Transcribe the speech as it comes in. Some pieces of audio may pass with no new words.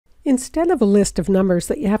Instead of a list of numbers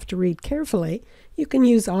that you have to read carefully, you can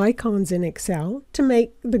use icons in Excel to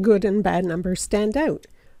make the good and bad numbers stand out.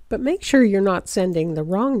 But make sure you're not sending the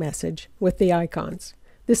wrong message with the icons.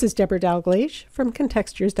 This is Debra Dalgleish from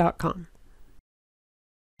Contextures.com.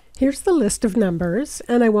 Here's the list of numbers,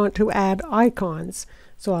 and I want to add icons.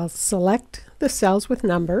 So I'll select the cells with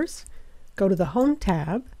numbers, go to the Home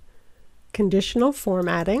tab, Conditional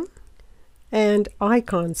Formatting, and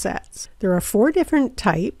Icon Sets. There are 4 different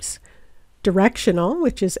types: directional,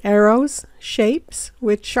 which is arrows, shapes,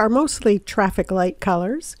 which are mostly traffic light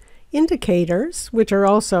colors, indicators, which are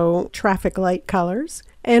also traffic light colors,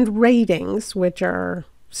 and ratings, which are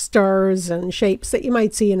stars and shapes that you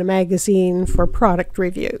might see in a magazine for product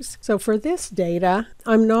reviews. So for this data,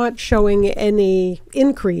 I'm not showing any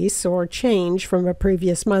increase or change from a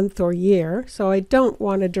previous month or year, so I don't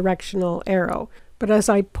want a directional arrow. But as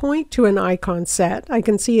I point to an icon set, I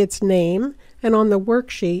can see its name, and on the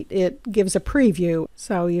worksheet it gives a preview,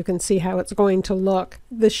 so you can see how it's going to look.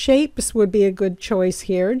 The shapes would be a good choice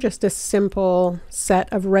here, just a simple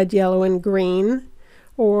set of red, yellow, and green,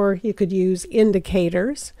 or you could use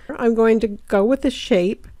indicators. I'm going to go with the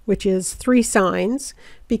shape, which is 3 signs,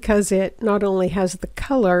 because it not only has the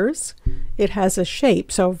colors, it has a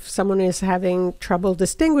shape. So if someone is having trouble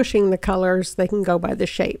distinguishing the colors, they can go by the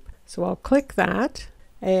shape. So I'll click that,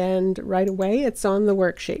 and right away it's on the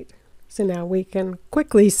worksheet. So now we can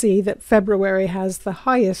quickly see that February has the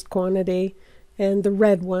highest quantity and the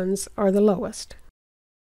red ones are the lowest.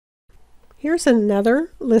 Here's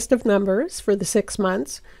another list of numbers for the 6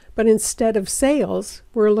 months, but instead of sales,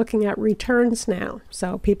 we're looking at returns now.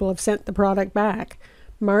 So people have sent the product back.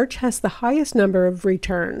 March has the highest number of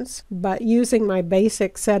returns, but using my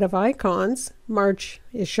basic set of icons, March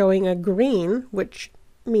is showing a green, which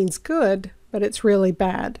means good, but it's really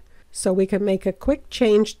bad. So we can make a quick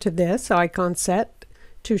change to this icon set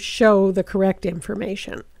to show the correct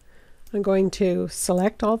information. I'm going to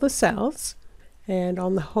select all the cells, and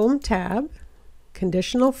on the Home tab,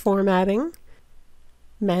 Conditional Formatting,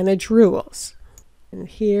 Manage Rules. And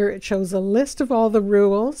here it shows a list of all the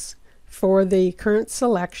rules for the current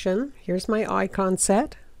selection. Here's my icon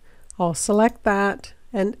set. I'll select that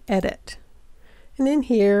and edit. And in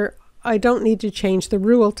here, I don't need to change the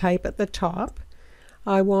rule type at the top.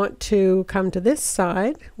 I want to come to this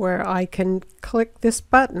side where I can click this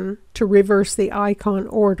button to reverse the icon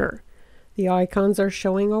order. The icons are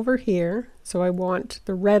showing over here, so I want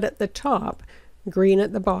the red at the top, green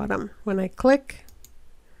at the bottom. When I click,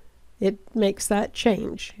 it makes that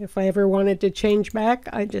change. If I ever wanted to change back,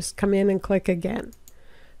 I just come in and click again.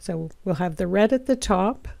 So we'll have the red at the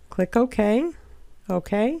top, click OK,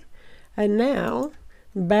 OK, and now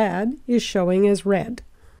bad is showing as red.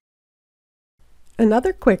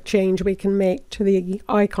 Another quick change we can make to the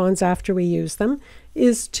icons after we use them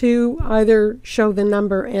is to either show the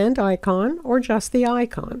number and icon or just the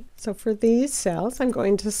icon. So for these cells, I'm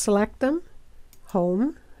going to select them,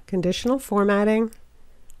 Home, Conditional Formatting,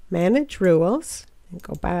 Manage Rules, and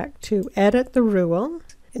go back to Edit the Rule.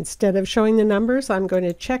 Instead of showing the numbers, I'm going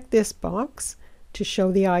to check this box to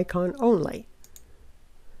show the icon only.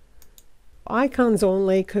 Icons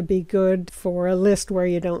only could be good for a list where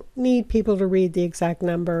you don't need people to read the exact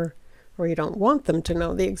number, or you don't want them to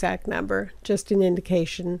know the exact number, just an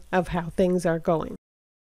indication of how things are going.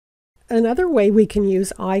 Another way we can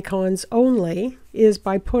use icons only is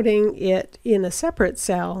by putting it in a separate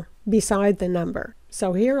cell beside the number.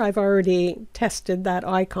 So here I've already tested that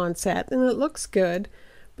icon set and it looks good,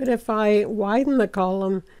 but if I widen the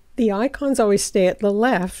column, the icons always stay at the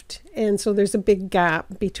left, and so there's a big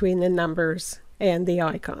gap between the numbers and the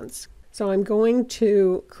icons. So I'm going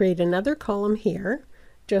to create another column here,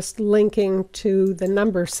 just linking to the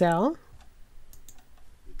number cell.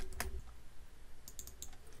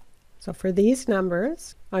 So for these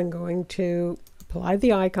numbers, I'm going to apply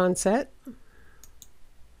the icon set,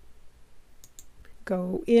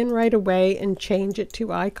 go in right away and change it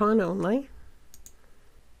to icon only.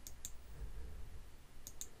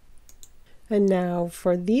 And now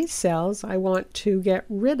for these cells, I want to get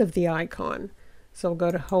rid of the icon. So I'll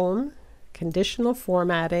go to Home, Conditional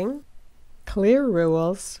Formatting, Clear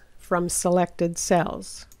Rules from Selected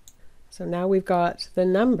Cells. So now we've got the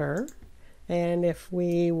number, and if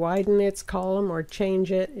we widen its column or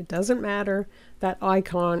change it, it doesn't matter. That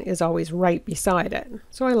icon is always right beside it.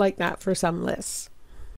 So I like that for some lists.